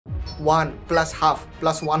1 plus half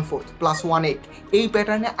plus 1/4 plus 1/8 এই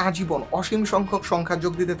প্যাটার্নে আজীবন অসীম সংখ্যক সংখ্যা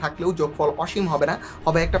যোগ দিতে থাকলেও যোগফল অসীম হবে না,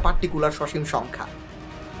 হবে একটা পার্টিকুলার সসীম সংখ্যা।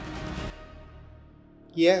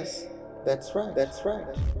 Yes, that's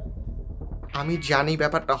right. আমি জানি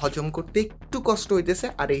ব্যাপারটা হজম করতে একটু কষ্ট হইতেছে,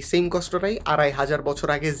 আর এই সেম কষ্টটাই 2500 বছর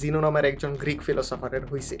আগে জিনো নামের একজন গ্রিক ফিলোসফারের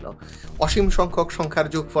হয়েছিল। অসীম সংখ্যক সংখ্যার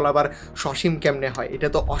যোগফল আবার সসীম কেমনে হয়, এটা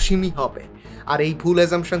তো অসীমই হবে। আর এই ভুল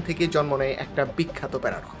অ্যাজাম্পশন থেকে জন্ম নেয় একটা বিখ্যাত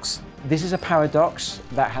paradox. This is a paradox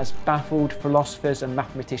that has baffled philosophers and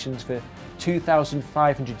mathematicians for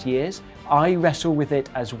 2500 years. I wrestle with it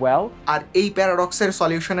as well. আর এই প্যারাডক্সের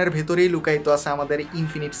সলিউশনের ভেতরেই লুকায়িত আছে আমাদের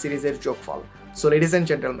ইনফিনিট সিরিজের যোগফল। So ladies and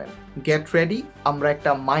gentleman, get ready, আমরা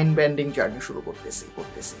একটা মাইন্ড ব্যান্ডিং জার্নি শুরু করতেছি।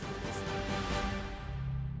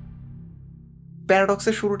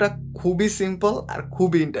 প্যারাডক্সের শুরুটা খুবই সিম্পল আর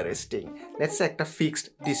খুবই ইন্টারেস্টিং। লেটস সে একটা ফিক্সড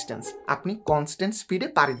ডিস্টেন্স, আপনি কনস্ট্যান্ট স্পিডে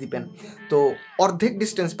পাড়ি দিবেন, তো অর্ধেক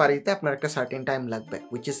ডিস্টেন্স পাড়ি দিতে আপনার একটা সার্টেন টাইম লাগবে,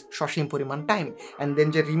 উইচ ইজ সসীম পরিমাণ টাইম। অ্যান্ড দেন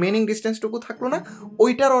যে রিমেনিং ডিস্টেন্সটুকু থাকলো না,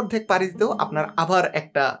 ওইটার অর্ধেক পাড়ি দিতেও আপনার আবার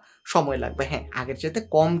একটা সময় লাগবে। হ্যাঁ, আগের চাইতে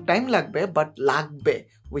কম টাইম লাগবে, বাট লাগবে,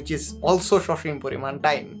 উইচ ইজ অলসো সসীম পরিমাণ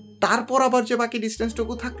টাইম। তারপর আবার যে বাকি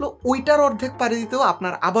ডিস্টেন্সটুকু থাকলো, ওইটার অর্ধেক পাড়ি দিতেও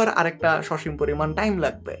আপনার আবার আরেকটা সসীম পরিমাণ টাইম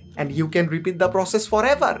লাগবে। And you can repeat the process for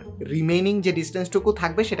ever. Remaining যে ডিস্টেন্সটুকু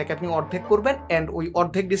থাকবে সেটাকে আপনি অর্ধেক করবেন, অ্যান্ড ওই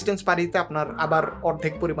অর্ধেক ডিস্টেন্স পাড়ি দিতে আপনার আবার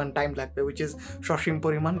অর্ধেক পরিমাণ টাইম লাগবে, উইচ ইজ সসীম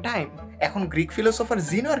পরিমাণ টাইম। এখন গ্রিক ফিলোসফার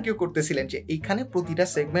জিনো আর্কিউ করতেছিলেন যে এইখানে প্রতিটা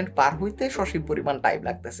সেগমেন্ট পার হইতে সসীম পরিমাণ টাইম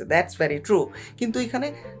লাগতেছে। দ্যাটস ভেরি ট্রু, কিন্তু এখানে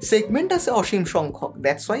সেগমেন্ট আছে অসীম সংখ্যক।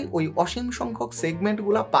 দ্যাটস ওয়াই ওই অসীম সংখ্যক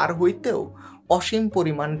সেগমেন্টগুলো পার হইতেও অসীম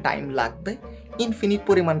পরিমাণ টাইম লাগবে, ইনফিনিট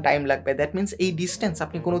পরিমাণ টাইম লাগবে। দ্যাট মিনস এই ডিস্টেন্স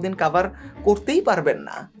আপনি কোনোদিন কাভার করতেই পারবেন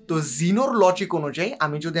না। তো জিনোর লজিক অনুযায়ী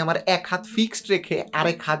আমি যদি আমার এক হাত ফিক্সড রেখে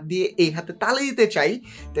আরেক হাত দিয়ে এই হাতে তালি দিতে চাই,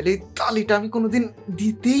 তাহলে এই তালিটা আমি কোনোদিন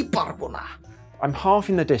দিতেই পারবো না। I'm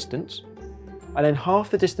halving the distance, and then half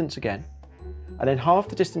the distance again, and then half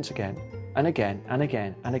the distance again, and again, and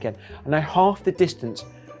again, and again, and I half the distance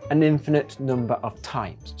an infinite number of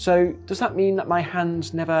times. So does that mean that my hands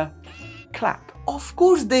never clap? Of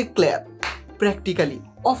course they clap. Practically.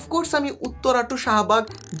 Of course আমি Uttara two Shahbag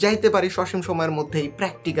যাইতে পারি সসীম সময়ের মধ্যেই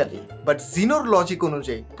practically, but জিনোর logic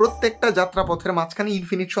অনুযায়ী প্রত্যেকটা যাত্রাপথের মাঝখানে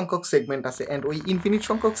infinite সংখ্যক সেগমেন্ট আছে, অ্যান্ড ওই ইনফিনিট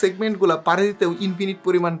সংখ্যক সেগমেন্টগুলো পাড়ি দিতেও ইনফিনিট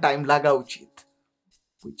পরিমাণ টাইম লাগা উচিত,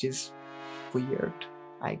 which is weird,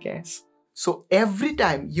 I guess. So every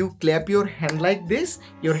time you clap your hand like this,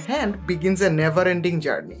 your hand begins a never-ending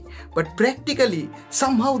journey. But practically,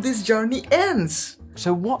 somehow this journey ends. So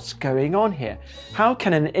what's going on here? How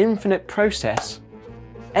can an infinite process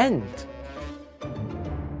end?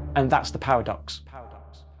 And that's the paradox.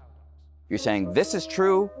 You're saying this is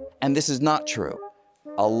true and this is not true.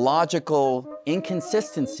 A logical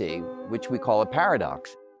inconsistency, which we call a paradox.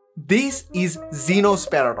 This is Zeno's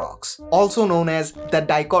paradox, also known as the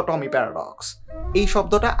Dichotomy Paradox. এই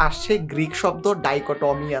শব্দটা আসছে Greek শব্দ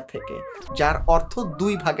ডাইকোটমিয়া থেকে, যার অর্থ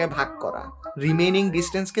দুই ভাগে ভাগ করা। রিমেনিং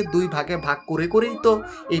ডিস্টেন্সকে দুই ভাগে ভাগ করে করেই তো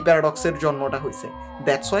এই প্যারাডক্সের জন্মটা হয়েছে।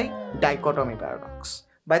 That's why dichotomy paradox.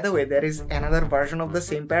 By the way, there is another version of the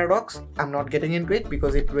same paradox. I'm not getting into it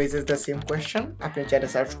because it raises the same question. আপনি চ্যাটে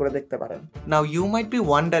সার্চ করে দেখতে পারেন। Now you might be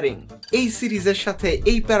wondering, এই সিরিজের সাথে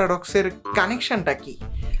এই প্যারাডক্সের কানেকশনটা কি?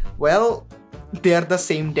 Well, they are the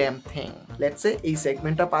same damn thing. Let's say এই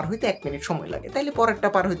সেগমেন্টটা পার হইতে 1 মিনিট সময় লাগে, তাইলে পরেরটা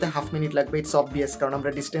পার হইতে হাফ মিনিট লাগবে। ইটস অবভিয়াস, কারণ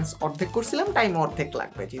আমরা ডিস্টেন্স অর্ধেক করছিলাম, টাইম অর্ধেক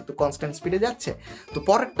লাগবে যেহেতু কনস্ট্যান্ট স্পিডে যাচ্ছে। তো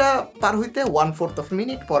পরেরটা পার হইতে 1/4 অফ এ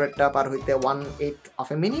মিনিট, পরেরটা পার হইতে 1/8 of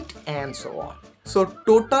a minute, and so on. So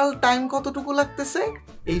total time কতটুকু লাগতেছে?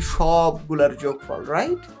 এই সবগুলার যোগফল,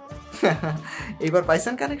 রাইট? এইবার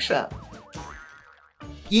পাইছেন কানেকশন?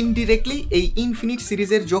 ইনডিরেক্টলি এই ইনফিনিট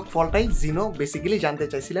সিরিজের যোগফলটাই জিনো বেসিক্যালি জানতে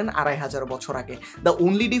চাইছিলেন 2500 বছর আগে। দ্য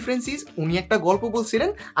অনলি ডিফারেন্স ইজ উনি একটা গল্প বলছিলেন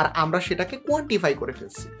আর আমরা সেটাকে কোয়ান্টিফাই করে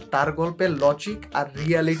ফেলছি। তার গল্পের লজিক আর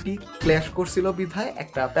রিয়ালিটি ক্ল্যাশ করছিল বিধায়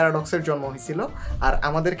একটা প্যারাডক্সের জন্ম হয়েছিল, আর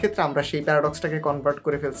আমাদের ক্ষেত্রে আমরা সেই প্যারাডক্সটাকে কনভার্ট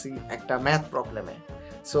করে ফেলছি একটা ম্যাথ প্রবলেমে।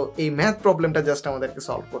 সো এই ম্যাথ প্রবলেমটা জাস্ট আমাদেরকে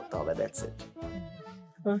সলভ করতে হবে, দ্যাটস ইট।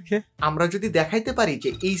 Okay. আমরা যদি দেখাইতে পারি যে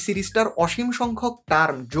এই সিরিজটার অসীম সংখ্যক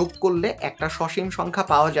টার্ম যোগ করলে একটা সসীম সংখ্যা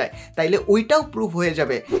পাওয়া যায়, তাইলে ওইটাও প্রুভ হয়ে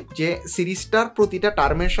যাবে যে সিরিজটার প্রতিটা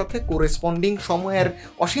টার্মের সাথে কোরেসপন্ডিং সময়ের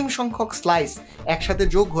অসীম সংখ্যক স্লাইস একসাথে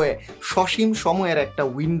যোগ হয়ে সসীম সময়ের একটা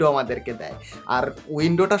উইন্ডো আমাদেরকে দেয়। আর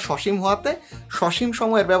উইন্ডোটা সসীম হওয়াতে সসীম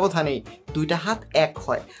সময়ের ব্যবধানেই দুইটা হাত এক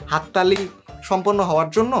হয়। হাততালি সম্পন্ন হওয়ার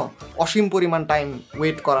জন্য অসীম পরিমাণ টাইম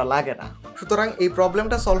ওয়েট করা লাগে না। সুতরাং এই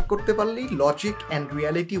প্রবলেমটা সলভ করতে পারলেই logic and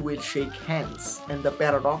reality will shake hands and the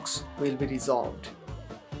paradox will be resolved.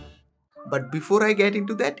 But before I get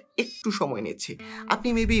into that একটু সময় নিচ্ছি। আপনি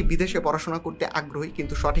মেবি বিদেশে পড়াশোনা করতে আগ্রহী,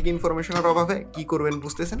 কিন্তু সঠিক ইনফরমেশনের অভাবে কি করবেন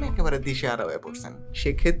বুঝতেছেন না, একেবারে দিশেহারা হয়ে পড়ছেন।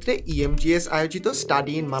 সেক্ষেত্রে EMGS আয়োজিত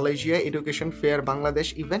study in Malaysia education fair Bangladesh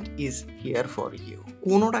event is here for you.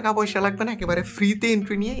 কোনো টাকা পয়সা লাগবে না, একেবারে ফ্রিতে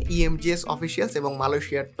এন্ট্রি নিয়ে EMGS অফিসিয়ালস এবং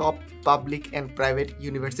মালয়েশিয়ার টপ পাবলিক অ্যান্ড প্রাইভেট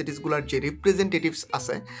ইউনিভার্সিটিসগুলোর যে রিপ্রেজেন্টেটিভস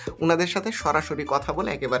আছে ওনাদের সাথে সরাসরি কথা বলে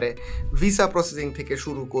একেবারে ভিসা প্রসেসিং থেকে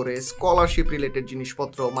শুরু করে স্কলারশিপ রিলেটেড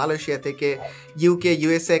জিনিসপত্র, মালয়েশিয়া থেকে UK,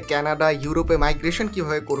 USA, কানাডা, ইউরোপে মাইগ্রেশন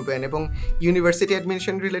কীভাবে করবেন এবং ইউনিভার্সিটি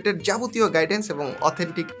অ্যাডমিশন রিলেটেড যাবতীয় গাইডেন্স এবং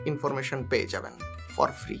অথেন্টিক ইনফরমেশন পেয়ে যাবেন for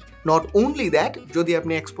free. Not only that, যদি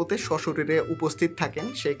আপনি এক্সপোতে সশরীরে উপস্থিত থাকেন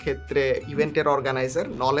সেক্ষেত্রে ইভেন্টের অর্গানাইজার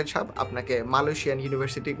নলেজ হাব আপনাকে মালয়েশিয়ান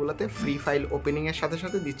ইউনিভার্সিটিগুলোতে ফ্রি ফাইল ওপেনিংয়ের সাথে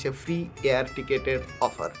সাথে দিচ্ছে free air টিকেটের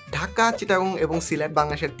offer. Dhaka, Chittagong এবং সিলেট,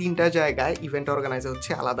 বাংলাদেশের 3টা জায়গায় ইভেন্ট অর্গানাইজার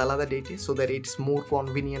হচ্ছে আলাদা আলাদা ডেটে, so that it's more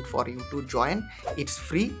convenient for you to join. It's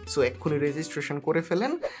free, so এক্ষুনি রেজিস্ট্রেশন করে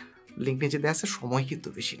ফেলেন। লিঙ্ক নিচে দেওয়া আছে, সময় কিন্তু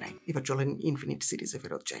বেশি নাই। এবার চলেন ইনফিনিট সিরিজে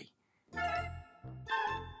ফেরত যাই।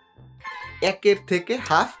 একের থেকে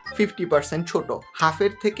হাফ 50% ছোট,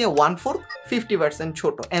 হাফের থেকে 1/4 50%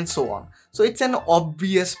 ছোট, and so on. So it's an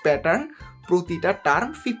obvious pattern. প্রতিটা টার্ম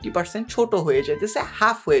 50% ছোট হয়ে যেতেছে,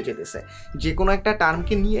 হাফ হয়ে যেতেছে। যে কোনো একটা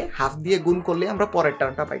টার্মকে নিয়ে হাফ দিয়ে গুণ করলে আমরা পরের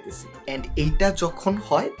টার্মটা পাইতেছি। অ্যান্ড এইটা যখন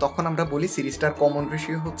হয় তখন আমরা বলি সিরিজটার কমন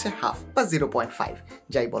রেশিও হচ্ছে হাফ বা 0.5,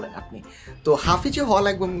 যাই বলেন আপনি। তো হাফে যে হওয়া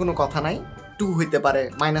লাগবে কোনো কথা নাই, 2 হইতে পারে,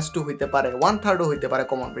 -2 হইতে পারে, 1/3 হইতে পারে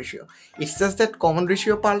common ratio. It's just that common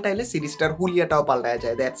ratio পাল্টাইলে সিরিজটার হুলিয়াটাও পাল্টায়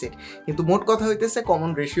যায়, দ্যাটস ইট। কিন্তু মোট কথা হইতেছে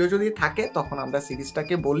কমন রেশিও যদি থাকে তখন আমরা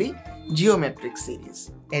সিরিজটাকে বলি জিওমেট্রিক সিরিজ।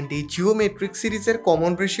 অ্যান্ড এই জিওমেট্রিক সিরিজের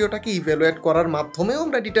কমন রেশিওটাকে ইভ্যালুয়েট করার মাধ্যমেও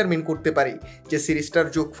আমরা ডিটারমিন করতে পারি যে সিরিজটার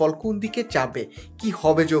যোগফল কোন দিকে যাবে, কি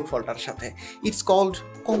হবে যোগফলটার সাথে। It's called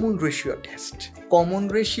common ratio test. Common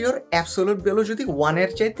রেশিওর absolute value যদি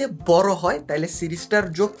 1-এর চাইতে বড় হয় তাহলে সিরিজটার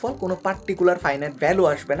যোগফল কোনো পার্টিকুলার ফাইনাইট ভ্যালু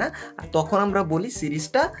আসবে না, আর তখন আমরা বলি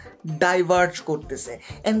সিরিজটা ডাইভার্জ করতেছে।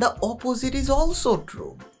 And the opposite is also true.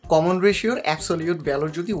 Common রেশিওর absolute value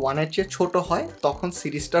যদি 1-এর চেয়ে ছোট হয় তখন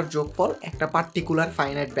সিরিজটার যোগফল একটা পার্টিকুলার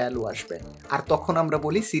ফাইনাইট ভ্যালু আসবে, আর তখন আমরা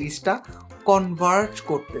বলি সিরিজটা কনভার্জ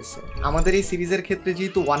করতেছে। আমাদের এই সিরিজের ক্ষেত্রে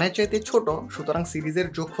যেহেতু 1-এর চাইতে ছোট, সুতরাং সিরিজের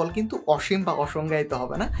যোগফল কিন্তু অসীম বা অসংজ্ঞায়িত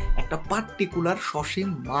হবে না, একটা পার্টিকুলার সসীম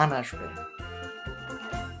মান আসবে।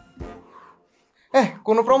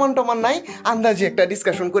 কোনো প্রমাণ টমান নাই, আন্দাজে একটা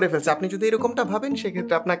ডিসকাশন করে ফেলছে। আপনি যদি এরকমটা ভাবেন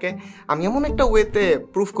সেক্ষেত্রে আপনাকে আমি এমন একটা ওয়েতে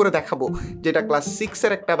প্রুফ করে দেখাবো যেটা ক্লাস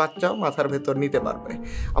 6-এর একটা বাচ্চাও মাথার ভেতর নিতে পারবে।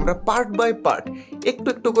 আমরা পার্ট বাই পার্ট একটু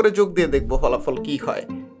একটু করে যোগ দিয়ে দেখবো ফলাফল কি হয়।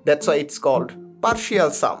 That's why it's called partial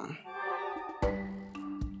সাম।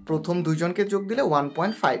 প্রথম 2 জনকে যোগ দিলে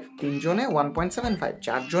 1.5, 3 জনে 1.75,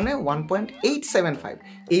 4 জনে 1.875,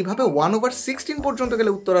 এইভাবে 1/16 পর্যন্ত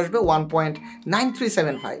গেলে উত্তর আসবে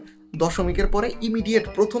 1.9375। দশমিকের পরে ইমিডিয়েট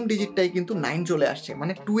প্রথম ডিজিটটাই কিন্তু 9 চলে আসছে,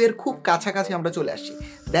 মানে 2 এর খুব কাছাকাছি আমরা চলে আসছি।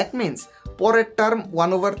 দ্যাট মিনস পরের টার্ম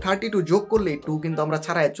 1/32 যোগ করলেই 2 কিন্তু আমরা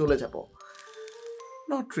ছাড়াই চলে যাব।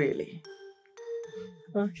 Not really.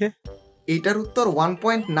 ওকে, এইটার উত্তর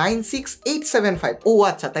 1.96875। ও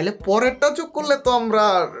আচ্ছা, তাহলে পরেরটা যোগ করলে তো আমরা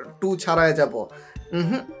 2 ছাড়াই যাব।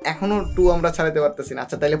 এখনো 2 আমরা ছাড়াইতে পারতেছি না।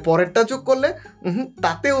 আচ্ছা, তাহলে পরেরটা যোগ করলে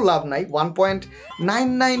তাতেও লাভ নাই,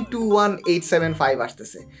 1.9921875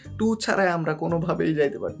 আসতেছে। 2 ছাড়াই আমরা কোনোভাবেই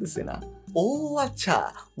যাইতে পারতেছি না। ও আচ্ছা,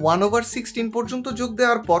 1/16 পর্যন্ত যোগ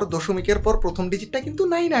দেওয়ার পর দশমিকের পর প্রথম ডিজিটটা কিন্তু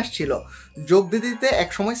 9 আসছিল, যোগ দিতে দিতে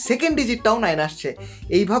একসময় সেকেন্ড ডিজিটটাও 9 আসছে।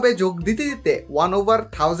 এইভাবে যোগ দিতে দিতে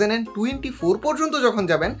 1/1024 পর্যন্ত যখন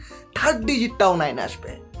যাবেন থার্ড ডিজিটটাও 9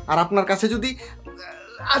 আসবে। আর আপনার কাছে যদি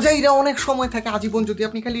আজাইরা অনেক সময় থাকে, আজীবন যদি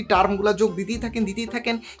আপনি খালি টার্মগুলো যোগ দিতেই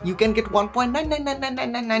থাকেন, ইউ ক্যান গেট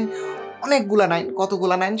 1.999999, অনেকগুলা 9।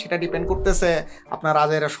 কতগুলা 9 সেটা ডিপেন্ড করতেছে আপনার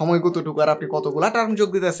আজাইরা সময় কতটুকু আর আপনি কতগুলা টার্ম যোগ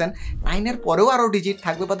দিতেছেন। 9-এর পরেও আরও ডিজিট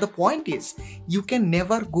থাকবে, but the point is you can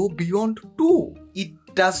never go beyond 2। It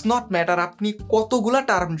does not matter আপনি কতগুলা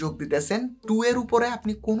টার্ম যোগ দিতেছেন, 2 এর উপরে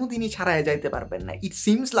আপনি কোনোদিনই ছাড়াই যাইতে পারবেন না। It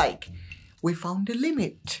seems like we found a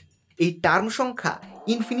limit. এই টার্ম সংখ্যা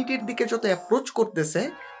ইনফিনিটির দিকে যত অ্যাপ্রোচ করতেছে,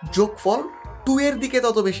 যোগফল 2 এর দিকে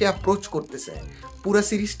তত বেশি অ্যাপ্রোচ করতেছে। পুরো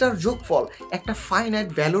সিরিজটার যোগফল একটা ফাইনাইট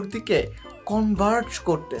ভ্যালুর দিকে কনভার্জ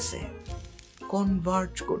করতেছে।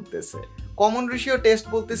 কমন রেশিও টেস্ট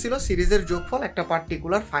বলতেছিল সিরিজের যোগফল একটা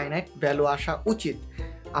পার্টিকুলার ফাইনাইট ভ্যালু আসা উচিত।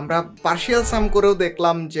 আমরা পার্শিয়াল সাম করেও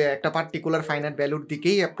দেখলাম যে একটা পার্টিকুলার ফাইনাইট ভ্যালুর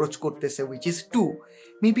দিকেই অ্যাপ্রোচ করতেছে, which is 2।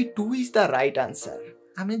 Maybe 2 is the right answer.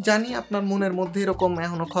 আমি জানি আপনার মনের মধ্যে এরকম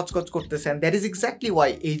এখনো খচখচ করতেছেন। দ্যাট ইজ এক্স্যাক্টলি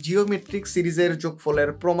ওয়াই এই জিওমেট্রিক সিরিজের যোগফলের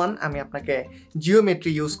প্রমাণ আমি আপনাকে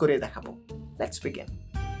জিওমেট্রি ইউজ করে দেখাবো। Let's begin.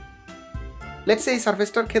 লেটস সে এই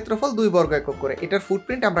সারফেসটার ক্ষেত্রফল 2 বর্গ একক করে, এটার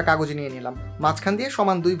ফুটপ্রিন্ট আমরা কাগজে নিয়ে নিলাম, মাঝখান দিয়ে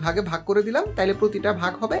সমান 2 ভাগে ভাগ করে দিলাম, তাইলে প্রতিটা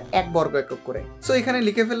ভাগ হবে 1 বর্গ একক করে। সো এখানে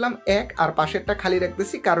লিখে ফেললাম 1 আর পাশেরটা খালি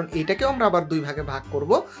রাখতেছি কারণ এটাকেও আমরা আবার 2 ভাগে ভাগ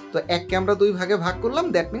করব। তো 1 কে আমরা 2 ভাগে ভাগ করলাম,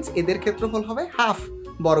 দ্যাট মিন্স এদের ক্ষেত্রফল হবে হাফ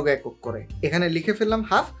বর্গ একক করে। এখানে লিখে ফেললাম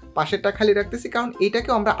হাফ, পাশেরটা খালি রাখতেছি কারণ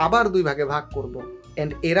এটাকেও আমরা আবার 2 ভাগে ভাগ করব।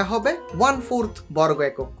 এন্ড এরা হবে 1/4 বর্গ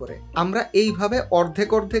একক করে। আমরা এইভাবে অর্ধেক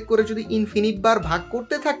অর্ধেক করে যদি ইনফিনিট বার ভাগ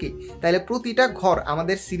করতে থাকি তাহলে প্রতিটা ঘর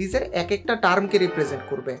আমাদের সিরিজের এক একটা টার্মকে রিপ্রেজেন্ট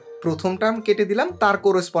করবে। প্রথম টার্ম কেটে দিলাম, তার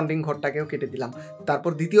কোরেসপন্ডিং ঘরটাকেও কেটে দিলাম,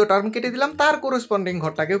 তারপর দ্বিতীয় টার্ম কেটে দিলাম, তার কোরেসপন্ডিং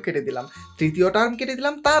ঘরটাকেও কেটে দিলাম, তৃতীয় টার্ম কেটে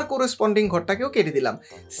দিলাম, তার কোরেসপন্ডিং ঘরটাকেও কেটে দিলাম।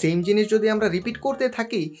 সেম জিনিস যদি আমরা রিপিট করতে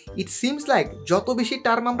থাকি, ইট সিমস লাইক যত বেশি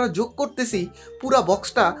টার্ম আমরা যোগ করতেছি পুরা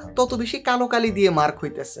বক্সটা তত বেশি কালো কালি দিয়ে মার্ক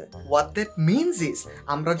হইতেছে। হোয়াট দ্যাট মিনস ইজ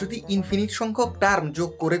আমরা যদি ইনফিনিট সংখ্যক টার্ম যোগ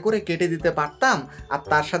করে করে কেটে দিতে পারতাম আর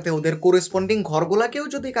তার সাথে ওদের কোরেসপন্ডিং ঘরগুলাকেও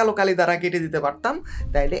যদি কালো কালি দ্বারা কেটে দিতে পারতাম,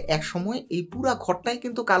 তাইলে এক সময় এই পুরা ঘরটাই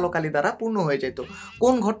কিন্তু কালো কালি দ্বারা পূর্ণ হয়ে যেত।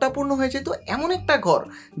 কোন ঘরটা পূর্ণ হয়ে যেত? এমন একটা ঘর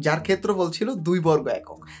যার ক্ষেত্রফল ছিল 2 বর্গ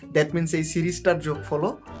একক। দ্যাট মিনস এই সিরিজটার যোগফল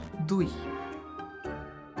 2।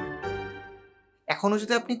 এখনো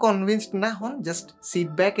যদি আপনি কনভিন্সড না হন, just seat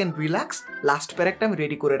back end relax, last প্যারাটা আমি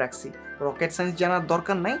রেডি করে রাখছি। রকেট সায়েন্স জানার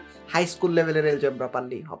দরকার নাই, হাই স্কুল লেভেলের এলজেব্রা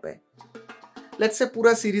পারলেই হবে। লেটস সে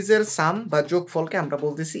পুরা সিরিজের সাম বা যোগফলকে আমরা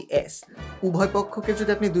বলতেছি এস। উভয় পক্ষকে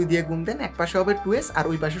যদি আপনি 2 দিয়ে গুণ দেন, এক পাশে হবে 2s আর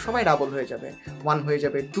ওই পাশে সবাই ডাবল হয়ে যাবে। 1 হয়ে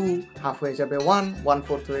যাবে 2, হাফ হয়ে যাবে 1,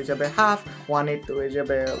 1/4 হয়ে যাবে হাফ, 1/8 হয়ে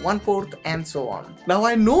যাবে 1/4 and so on. Now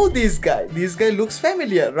I know this guy. This guy looks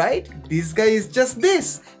familiar, right? This guy is just this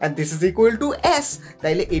and this is equal to s.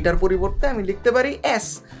 তাইলে এটার পরিবর্তে আমি লিখতে পারি s.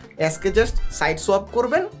 s কে জাস্ট সাইড সোয়াপ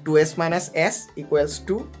করবেন, 2s minus s equals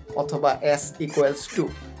 2 অথবা s equals 2।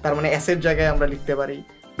 তার মানে s এর জায়গায় আমরা লিখতে পারি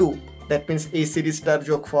 2। দ্যাট মিন্স এই সিরিজটার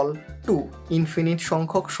যোগফল 2। ইনফিনিট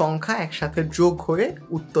সংখ্যক সংখ্যা একসাথে যোগ হয়ে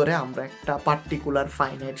উত্তরে আমরা একটা পার্টিকুলার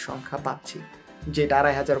ফাইনাইট সংখ্যা পাচ্ছি, যেটা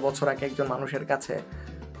 2500 বছর আগে একজন মানুষের কাছে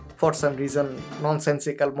ফর সাম রিজন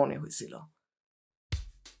ননসেন্সিক্যাল মনে হয়েছিল।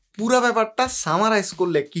 পুরা ব্যাপারটা সামারাইজ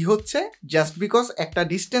করলে কি হচ্ছে, জাস্ট বিকজ একটা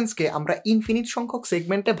ডিস্টেন্সকে আমরা ইনফিনিট সংখ্যক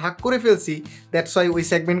সেগমেন্টে ভাগ করে ফেলছি, দ্যাটস ওয়াই ওই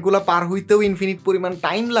সেগমেন্টগুলো পার হইতেও ইনফিনিট পরিমাণ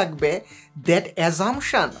টাইম লাগবে। দ্যাট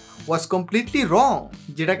অ্যাজাম্পশন ওয়াজ কমপ্লিটলি রং।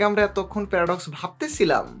 যেটাকে আমরা এতক্ষণ প্যারাডক্স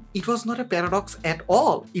ভাবতেছিলাম, ইট was not a paradox at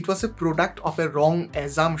all, it was A product of A wrong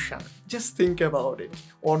assumption. Just think about it.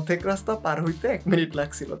 অর্ধেক রাস্তা পার হইতে 1 মিনিট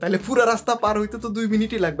লাগছিল, তাহলে পুরো রাস্তা পার হইতে তো 2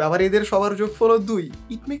 মিনিটই লাগবে, আবার এদের সবার যোগফল 2।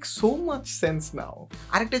 It makes so much sense নাও।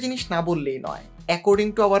 আরেকটা জিনিস না বললেই নয়, according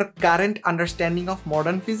to our current understanding of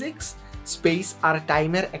modern physics, space আর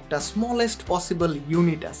টাইমের একটা স্মলেস্ট পসিবল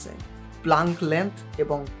ইউনিট আছে, প্লাঙ্ক লেন্থ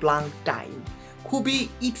এবং প্লাঙ্ক টাইম। খুবই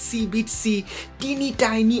ইটসি বিটসি টিনি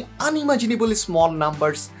টাইনি আনইমাজিনেবল স্মল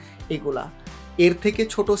নাম্বারস এগুলা। এর থেকে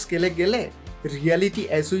ছোট স্কেলে গেলে reality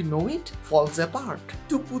as we know it falls apart.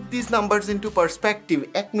 To put these numbers into perspective,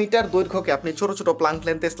 1 metre দৈর্ঘ্যকে আপনি ছোট ছোট প্লাঙ্ক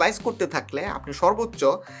লেন্থে স্লাইস করতে থাকলে আপনি সর্বোচ্চ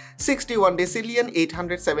 61 ডেসিলিয়ন,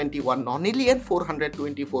 871 ননিলিয়ন,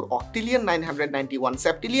 424 অক্টিলিয়ন, 991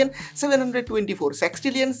 সেপ্টিলিয়ন, 724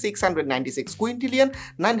 সেক্সটিলিয়ন, 696 কুইন্টিলিয়ন,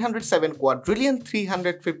 907 quadrillion,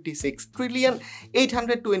 356 trillion,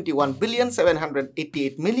 821 billion,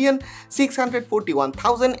 788 million,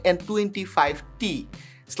 641,025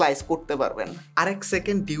 slice করতে পারবেন। আরেক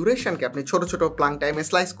সেকেন্ড ডিউরেশনকে আপনি ছোট ছোট প্লাঙ্ক টাইমে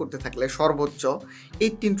স্লাইস করতে থাকলে সর্বোচ্চ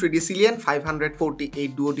 18 ট্রিডিসিলিয়ন,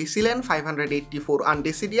 548 ডুওডিসিলিয়ন, 584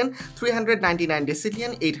 আনডেসিলিয়ন, 399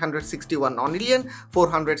 ডেসিলিয়ন, 861 ননিলিয়ন,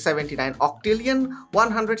 479 অক্টিলিয়ন,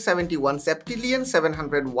 171 সেপ্টিলিয়ন,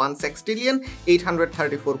 701 সেক্সটিলিয়ন,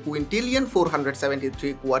 834 কুইন্টিলিয়ন,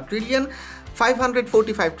 473 quadrillion,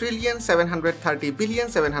 545 trillion, 730 billion,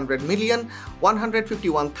 700 million,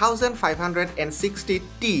 151,560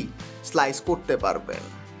 t slice করতে পারবেন।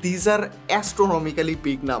 These are astronomically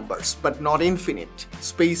big numbers, but not infinite.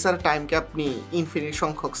 Space আর টাইমকে আপনি ইনফিনিট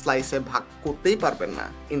সংখ্যক স্লাইসে ভাগ করতেই পারবেন না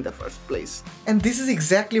in the first place. And this is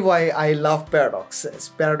exactly why I love paradoxes.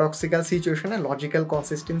 Paradoxical সিচুয়েশনে লজিক্যাল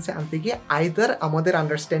কনসিস্টেন্সি আনতে গিয়ে আইদার আমাদের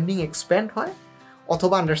আন্ডারস্ট্যান্ডিং এক্সপ্যান্ড হয়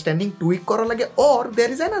অথবা আন্ডারস্ট্যান্ডিং টুইক করা লাগে, or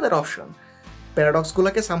there is another option.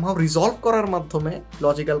 প্যারাডক্সগুলোকে somehow resolve করার মাধ্যমে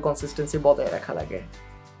লজিক্যাল কনসিস্টেন্সি বজায় রাখা লাগে।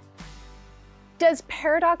 Does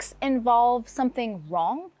paradox involve something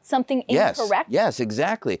wrong, something incorrect? Yes,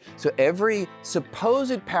 exactly. So every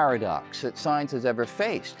supposed paradox that science has ever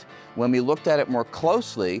faced, when we looked at it more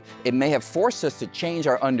closely, it may have forced us to change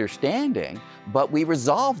our understanding, but we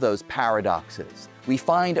resolve those paradoxes. We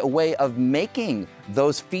find a way of making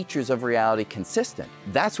those features of reality consistent.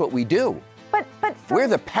 That's what we do. But We're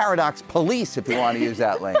the paradox police, if you want to use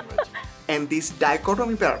that language. And this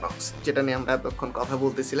dichotomy paradox, যেটা নিয়ে আমরা এতক্ষণ কথা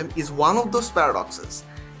বলতেছিলাম, is one of those paradoxes.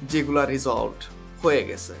 যেগুলো resolved হয়ে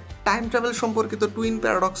গেছে। Time travel সম্পর্কিত টুইন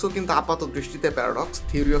প্যারাডক্সও কিন্তু আপাত দৃষ্টিতে প্যারাডক্স,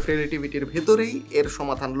 থিওরি অফ রিলেটিভিটির ভেতরেই এর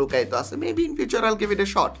সমাধান লুকায়িত আছে। মেবি ইন ফিউচার আইল give it A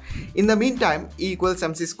shot. In the mean time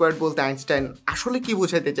E=mc² বলতে আইনস্টাইন আসলে কি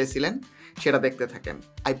বোঝাইতে চাইছিলেন সেটা দেখতে থাকেন।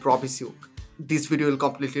 I promise you this video will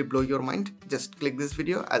completely blow your mind. Just click this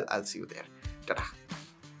video, I'll see you there. Ta-da.